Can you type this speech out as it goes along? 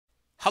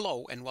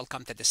Hello and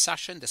welcome to this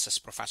session. This is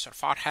Professor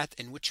Farhat,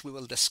 in which we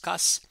will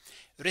discuss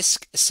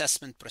risk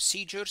assessment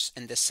procedures.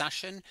 In this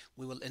session,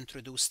 we will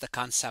introduce the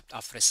concept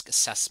of risk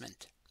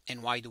assessment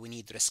and why do we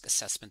need risk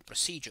assessment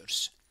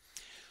procedures.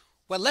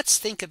 Well, let's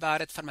think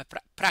about it from a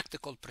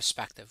practical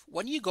perspective.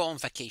 When you go on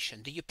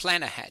vacation, do you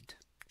plan ahead?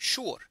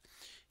 Sure.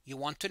 You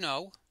want to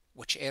know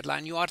which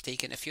airline you are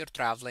taking if you're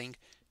traveling,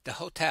 the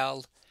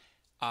hotel,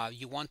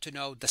 you want to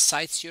know the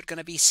sites you're going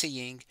to be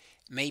seeing,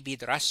 maybe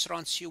the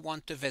restaurants you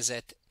want to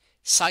visit,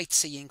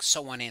 sightseeing,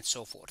 so on and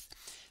so forth.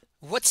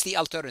 What's the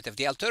alternative?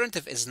 The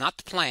alternative is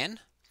not plan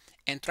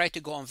and try to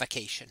go on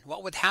vacation.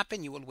 What would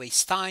happen? You will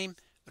waste time,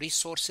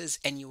 resources,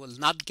 and you will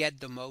not get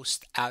the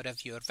most out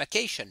of your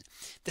vacation.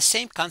 The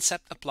same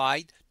concept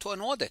applied to an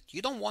audit.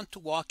 You don't want to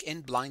walk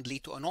in blindly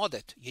to an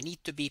audit. You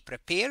need to be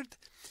prepared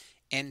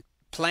and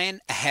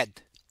plan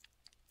ahead.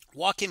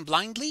 Walking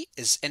blindly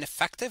is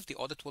ineffective. The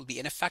audit will be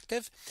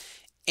ineffective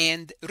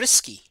and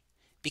risky,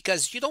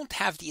 because you don't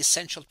have the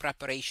essential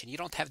preparation, you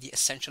don't have the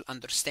essential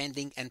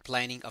understanding and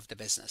planning of the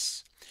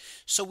business.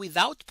 So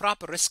without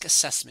proper risk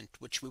assessment,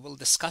 which we will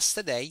discuss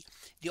today,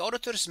 the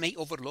auditors may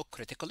overlook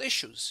critical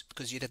issues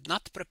because you did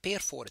not prepare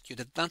for it, you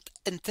did not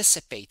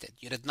anticipate it,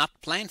 you did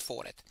not plan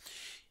for it.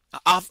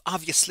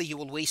 Obviously, you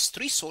will waste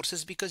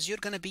resources because you're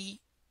going to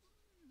be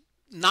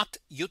not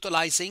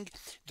utilizing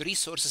the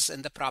resources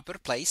in the proper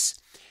place,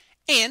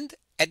 and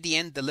at the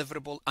end,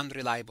 deliverable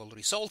unreliable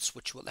results,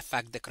 which will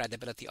affect the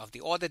credibility of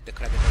the audit, the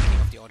credibility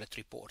of the audit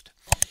report.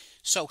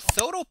 So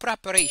thorough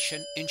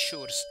preparation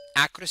ensures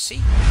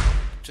accuracy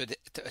to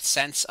a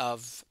sense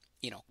of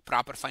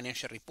proper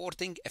financial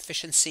reporting,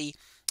 efficiency,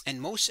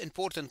 and most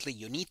importantly,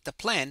 you need the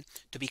plan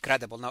to be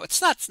credible. Now, it's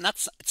not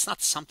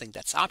something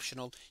that's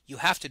optional. You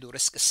have to do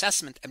risk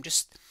assessment. I'm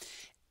just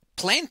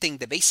planting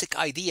the basic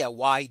idea,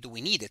 why do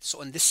we need it? So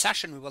in this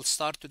session, we will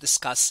start to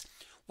discuss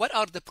what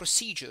are the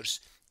procedures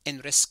in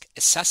risk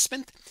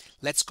assessment.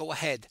 Let's go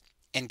ahead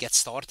and get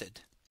started.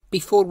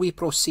 Before we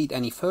proceed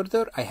any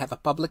further, I have a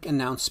public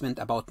announcement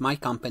about my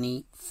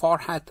company,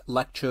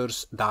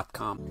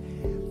 FarhatLectures.com.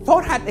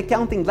 Farhat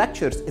Accounting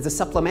Lectures is a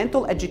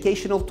supplemental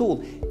educational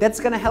tool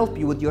that's going to help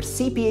you with your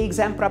CPA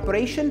exam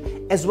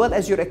preparation as well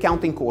as your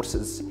accounting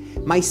courses.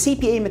 My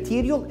CPA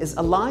material is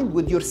aligned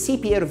with your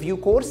CPA review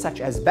course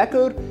such as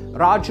Becker,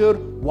 Roger,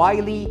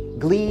 Wiley,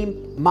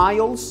 Gleam,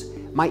 Miles.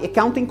 My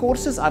accounting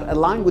courses are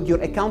aligned with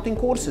your accounting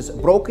courses,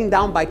 broken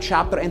down by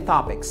chapter and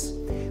topics.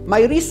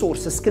 My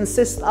resources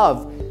consist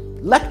of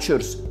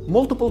lectures,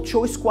 multiple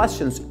choice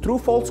questions,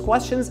 true-false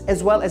questions,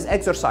 as well as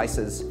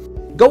exercises.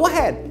 Go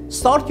ahead,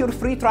 start your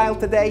free trial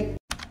today.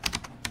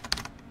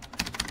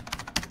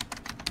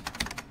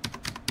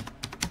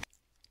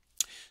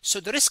 So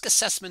the risk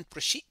assessment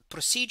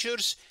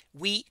procedures,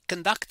 we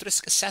conduct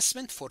risk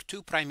assessment for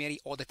two primary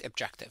audit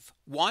objectives.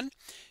 One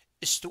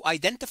is to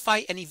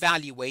identify and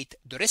evaluate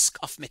the risk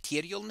of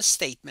material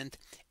misstatement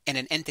in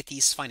an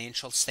entity's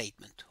financial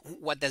statement.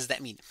 What does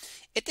that mean?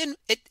 It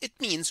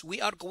means we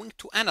are going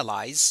to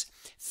analyze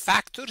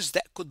factors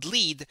that could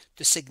lead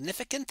to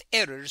significant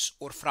errors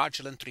or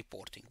fraudulent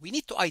reporting. We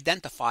need to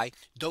identify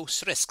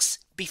those risks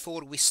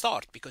before we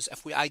start, because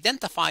if we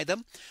identify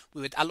them, we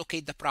would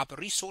allocate the proper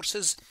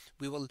resources,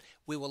 we will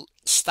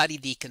study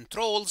the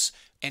controls,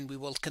 and we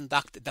will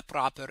conduct the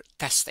proper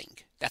testing.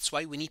 That's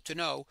why we need to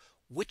know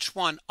which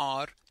one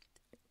are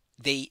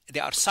they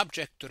are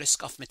subject to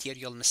risk of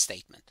material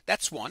misstatement.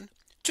 That's one.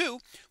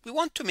 Two, we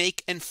want to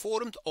make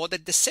informed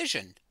audit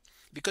decision,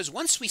 because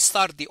once we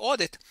start the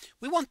audit,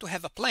 we want to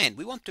have a plan.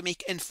 We want to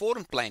make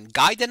informed plan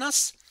guiding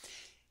us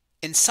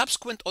in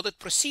subsequent audit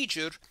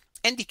procedure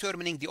and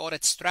determining the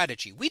audit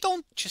strategy. We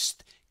don't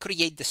just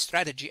create the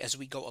strategy as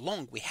we go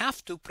along. We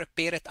have to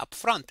prepare it up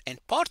front,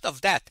 and part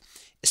of that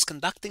is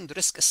conducting the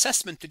risk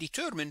assessment to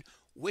determine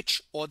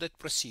which audit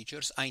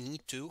procedures I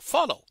need to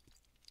follow.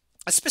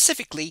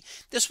 Specifically,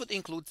 this would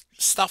include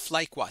stuff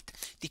like what?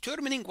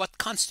 Determining what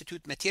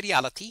constitute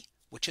materiality,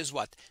 which is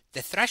what?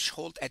 The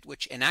threshold at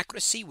which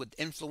inaccuracy would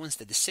influence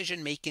the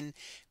decision making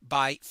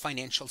by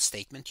financial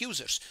statement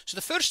users. So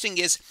the first thing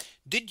is,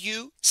 did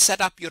you set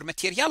up your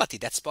materiality?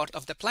 That's part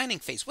of the planning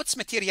phase. What's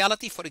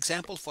materiality? For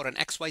example, for an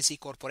XYZ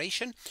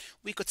corporation,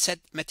 we could set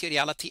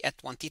materiality at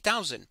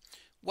 20,000.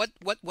 What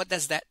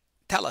does that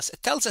tell us?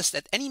 It tells us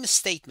that any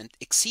misstatement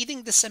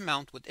exceeding this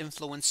amount would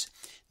influence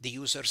the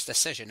user's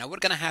decision. Now, we're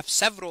going to have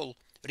several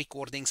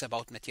recordings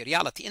about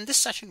materiality. In this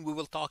session, we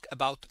will talk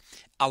about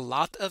a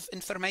lot of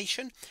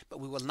information, but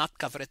we will not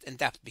cover it in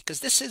depth because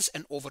this is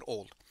an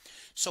overall.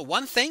 So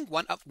one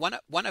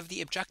of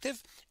the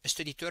objective is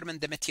to determine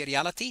the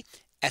materiality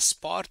as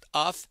part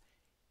of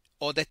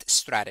audit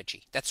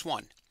strategy. That's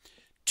one.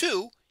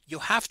 Two, you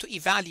have to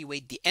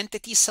evaluate the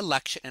entity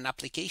selection and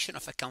application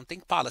of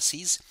accounting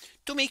policies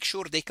to make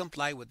sure they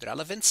comply with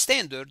relevant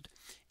standard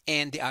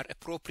and they are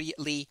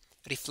appropriately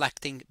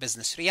reflecting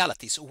business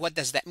realities. So what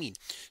does that mean?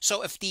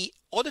 So if the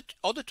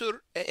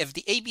auditor, if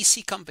the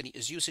ABC company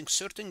is using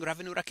certain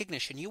revenue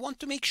recognition, you want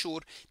to make sure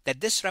that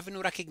this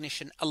revenue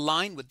recognition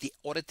align with the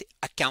audit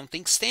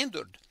accounting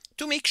standard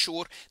to make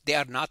sure they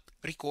are not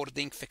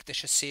recording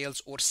fictitious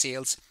sales or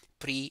sales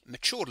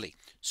prematurely.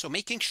 So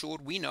making sure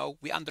we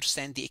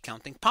understand the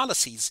accounting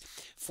policies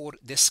for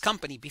this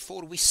company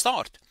before we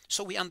start,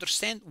 so we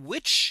understand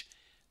which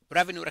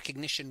revenue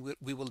recognition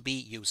we will be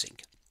using.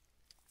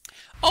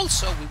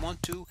 Also, we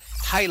want to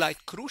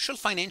highlight crucial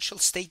financial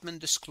statement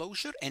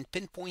disclosure and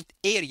pinpoint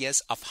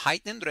areas of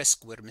heightened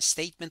risk where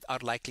misstatements are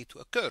likely to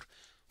occur.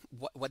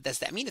 What does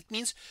that mean? It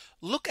means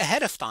look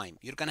ahead of time.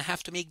 You're going to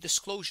have to make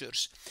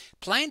disclosures.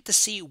 Plan to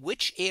see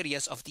which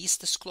areas of these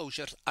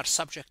disclosures are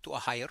subject to a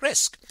higher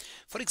risk.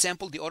 For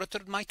example, the auditor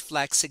might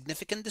flag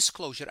significant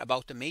disclosure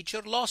about a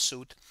major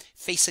lawsuit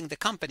facing the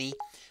company,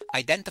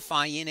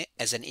 identifying it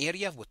as an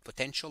area with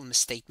potential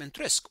misstatement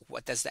risk.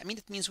 What does that mean?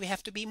 It means we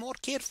have to be more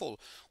careful.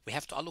 We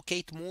have to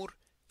allocate more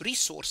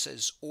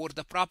resources, or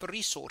the proper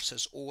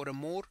resources, or a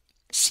more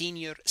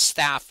senior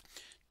staff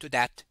to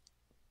that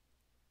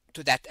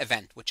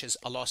event, which is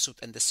a lawsuit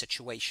in this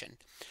situation.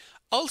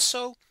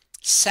 Also,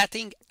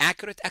 setting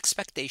accurate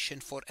expectation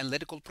for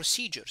analytical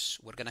procedures.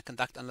 We're going to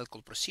conduct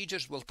analytical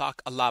procedures. We'll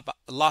talk a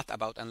lot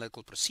about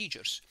analytical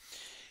procedures.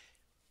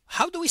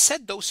 How do we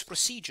set those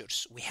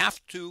procedures? We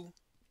have to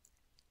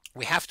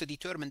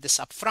determine this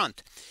up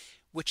front,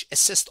 which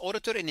assist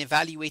auditor in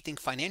evaluating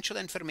financial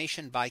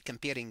information by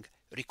comparing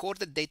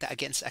recorded data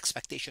against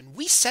expectation.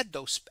 We set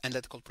those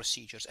analytical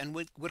procedures and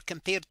we're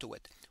compared to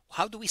it.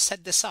 How do we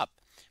set this up?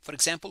 For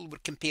example, we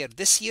compare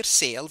this year's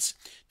sales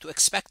to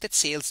expected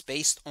sales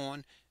based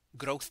on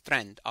growth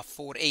trend of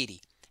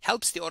 480.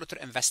 Helps the auditor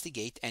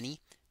investigate any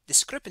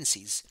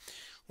discrepancies.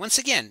 Once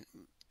again,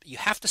 you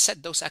have to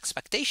set those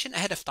expectations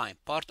ahead of time,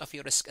 part of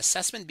your risk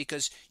assessment,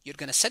 because you're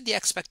going to set the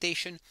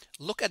expectation,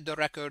 look at the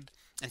record,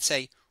 and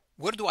say,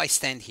 where do I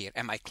stand here?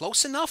 Am I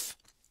close enough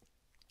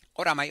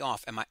or am I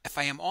off? If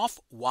I am off,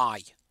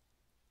 why?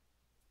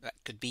 That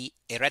could be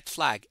a red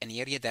flag, an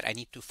area that I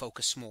need to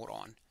focus more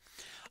on.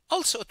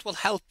 Also, it will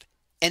help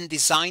in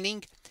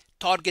designing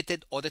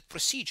targeted audit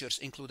procedures,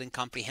 including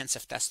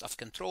comprehensive test of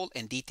control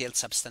and detailed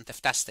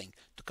substantive testing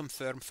to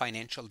confirm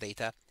financial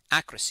data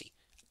accuracy.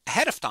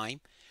 Ahead of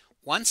time,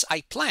 once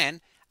I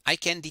plan, I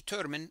can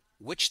determine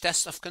which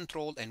tests of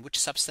control and which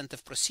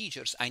substantive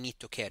procedures I need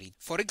to carry.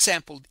 For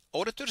example,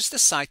 auditors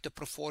decide to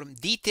perform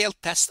detailed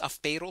tests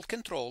of payroll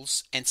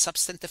controls and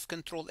substantive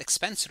control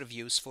expense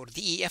reviews for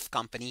DEF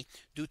company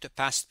due to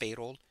past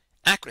payroll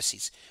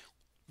accuracies.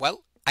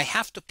 Well, I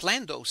have to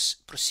plan those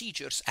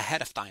procedures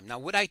ahead of time. Now,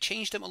 would I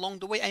change them along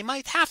the way? I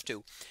might have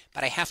to,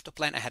 but I have to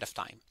plan ahead of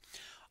time.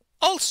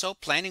 Also,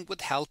 planning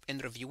would help in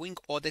reviewing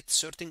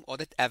certain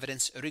audit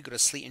evidence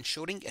rigorously,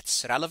 ensuring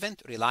it's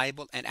relevant,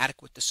 reliable, and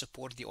adequate to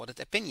support the audit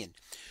opinion.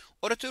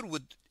 Auditor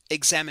would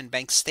examine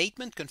bank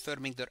statement,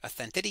 confirming their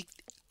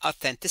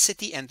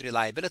authenticity and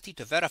reliability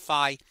to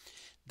verify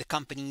the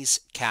company's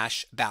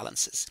cash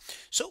balances.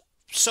 So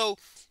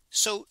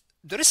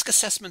the risk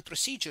assessment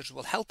procedures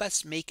will help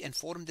us make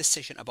informed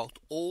decision about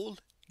all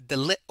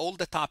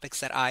the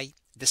topics that I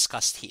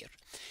discussed here.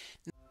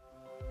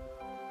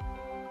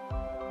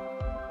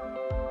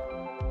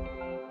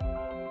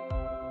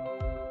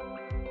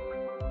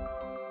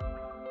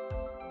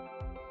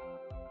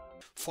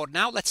 For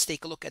now, let's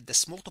take a look at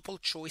this multiple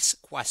choice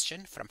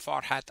question from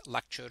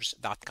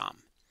farhatlectures.com.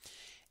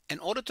 An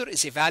auditor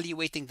is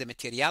evaluating the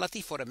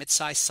materiality for a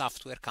mid-sized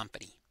software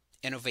company,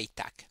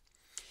 InnovateTech.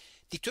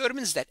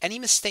 Determines that any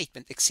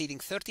misstatement exceeding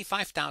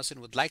 $35,000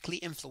 would likely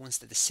influence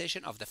the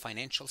decision of the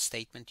financial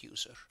statement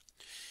user.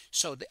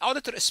 So the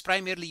auditor is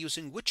primarily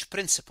using which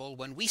principle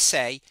when we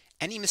say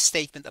any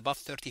misstatement above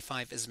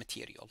 35 is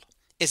material?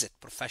 Is it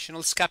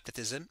professional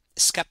skepticism?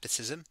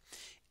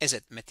 Is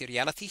it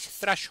materiality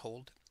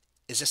threshold?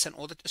 Is this an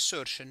audit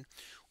assertion,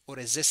 or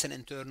is this an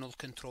internal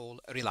control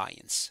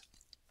reliance?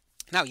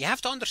 Now, you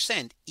have to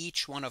understand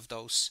each one of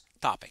those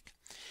topics.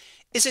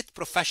 Is it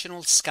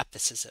professional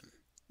skepticism?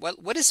 Well,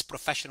 what is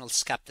professional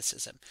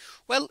skepticism?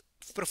 Well,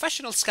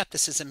 professional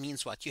skepticism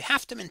means what? You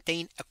have to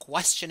maintain a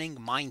questioning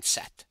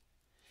mindset.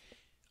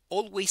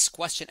 Always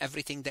question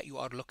everything that you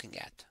are looking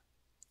at.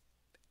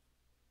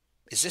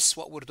 Is this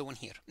what we're doing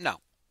here? No,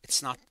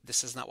 it's not.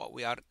 This is not what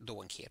we are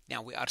doing here.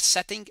 Now, we are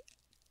setting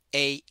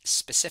a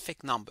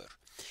specific number.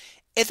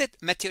 Is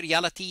it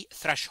materiality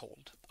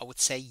threshold? I would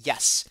say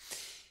yes.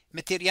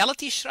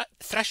 Materiality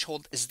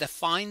threshold is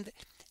defined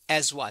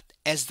as what?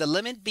 As the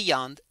limit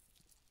beyond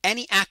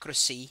any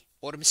accuracy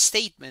or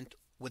misstatement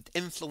would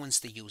influence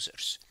the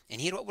users. And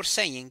here what we're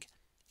saying,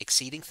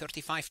 exceeding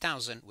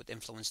 35,000 would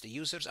influence the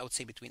users. I would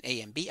say between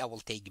A and B, I will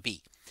take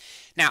B.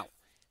 Now,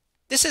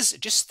 this is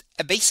just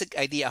a basic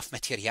idea of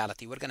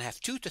materiality. We're going to have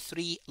 2 to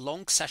 3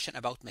 long sessions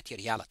about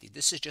materiality.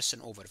 This is just an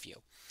overview.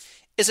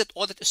 Is it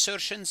audit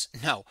assertions?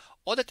 No.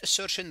 Audit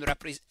assertions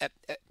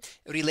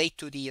relate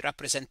to the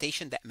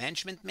representation that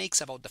management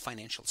makes about the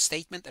financial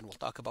statement, and we'll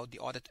talk about the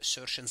audit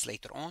assertions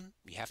later on.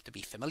 You have to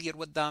be familiar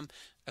with them.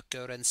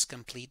 Occurrence,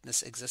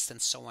 completeness,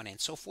 existence, so on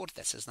and so forth.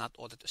 This is not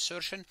audit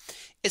assertion.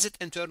 Is it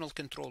internal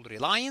control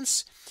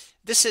reliance?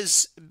 This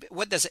is,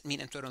 what does it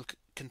mean, internal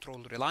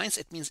control reliance?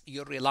 It means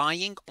you're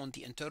relying on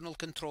the internal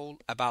control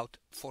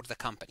for the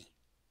company.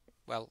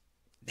 Well,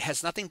 It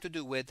has nothing to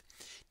do with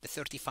the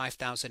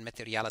 35,000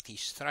 materiality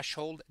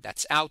threshold.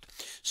 That's out.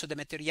 So the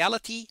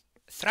materiality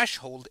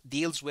threshold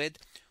deals with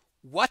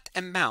what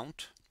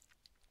amount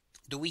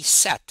do we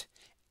set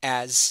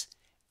as,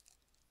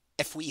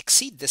 if we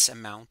exceed this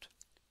amount,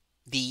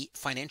 the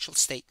financial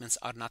statements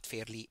are not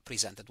fairly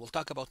presented. We'll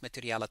talk about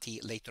materiality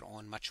later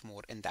on much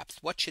more in depth.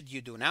 What should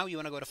you do now? You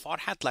want to go to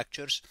Farhat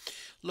lectures,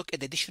 look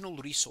at additional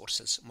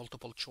resources,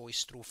 multiple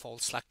choice, true,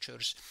 false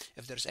lectures,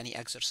 if there's any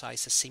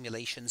exercises,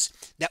 simulations,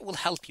 that will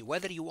help you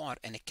whether you are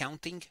an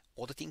accounting,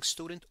 auditing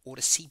student or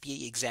a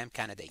CPA exam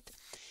candidate.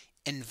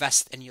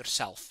 Invest in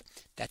yourself.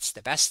 That's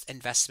the best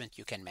investment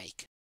you can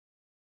make.